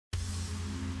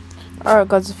Alright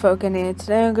guys, it's Falcon here.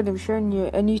 Today I'm going to be showing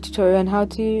you a new tutorial on how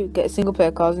to get single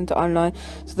player cars into online.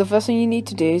 So the first thing you need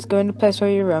to do is go into the place where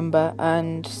you remember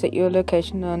and set your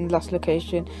location and last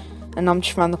location, and I'm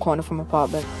just around the corner from my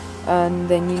apartment. And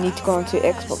then you need to go onto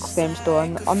Xbox Game Store,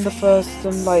 and on the first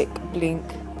blink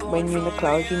when you're in the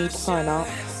cloud you need to sign out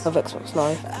of Xbox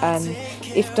Live, and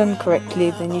if done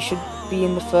correctly then you should be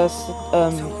in the first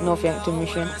North Yankton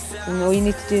mission. And all you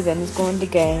need to do then is go on the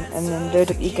game and then load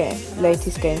up your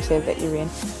latest game save that you're in,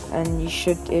 and it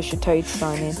should tell you to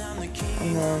sign in.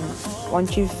 And then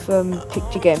once you've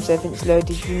picked your game save and it's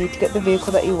loaded, you need to get the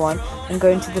vehicle that you want and go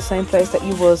into the same place that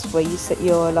you was where you set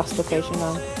your last location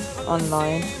on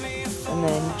online, and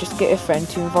then just get a friend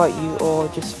to invite you or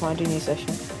just find a new session.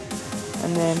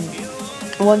 And then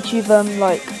once you've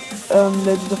loaded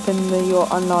up in your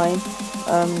online,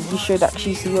 you should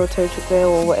actually see your tow truck there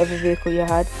or whatever vehicle you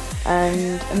had.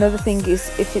 And another thing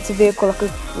is, if it's a vehicle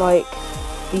like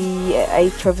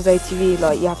the Trevor's ATV,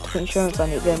 like you have to put insurance on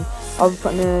it, then I'll be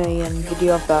putting a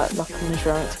video of that, like an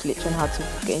insurance glitch on how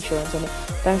to get insurance on it.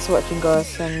 Thanks for watching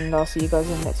guys, and I'll see you guys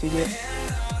in the next video.